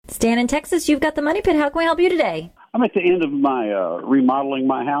Dan in Texas, you've got the Money Pit. How can we help you today? I'm at the end of my remodeling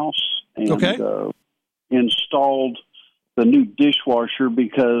my house and installed the new dishwasher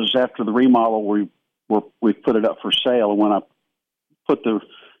because after the remodel we put it up for sale, and when I put the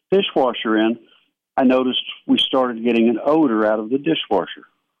dishwasher in, I noticed we started getting an odor out of the dishwasher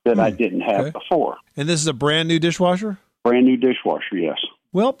that I didn't have before. And this is a brand new dishwasher? Brand new dishwasher, yes.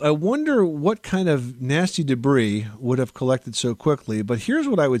 Well, I wonder what kind of nasty debris would have collected so quickly, but here's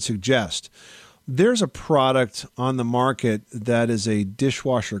what I would suggest. There's a product on the market that is a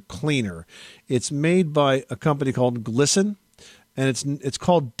dishwasher cleaner. It's made by a company called Glisten, and it's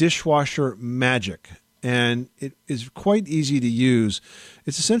called Dishwasher Magic, and it is quite easy to use.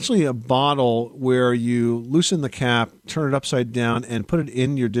 It's essentially a bottle where you loosen the cap, turn it upside down, and put it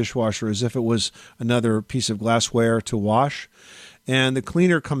in your dishwasher as if it was another piece of glassware to wash. And the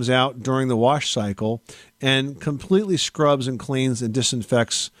cleaner comes out during the wash cycle and completely scrubs and cleans and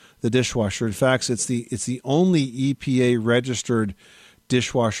disinfects the dishwasher. In fact, it's the only EPA registered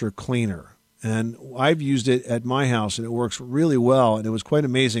dishwasher cleaner. And I've used it at my house, and it works really well. And it was quite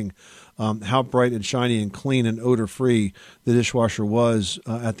amazing how bright and shiny and clean and odor-free the dishwasher was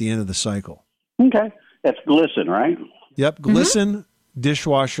at the end of the cycle. Okay. That's Glisten, right? Yep, Glisten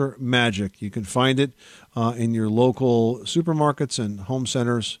Dishwasher Magic. You can find it in your local supermarkets and home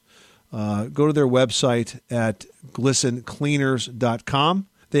centers. Go to their website at glistencleaners.com.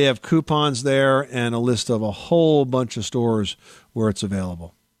 They have coupons there and a list of a whole bunch of stores where it's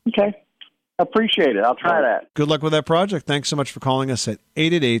available. Okay. I appreciate it. I'll try that. Good luck with that project. Thanks so much for calling us at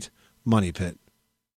 888-MONEY-PIT.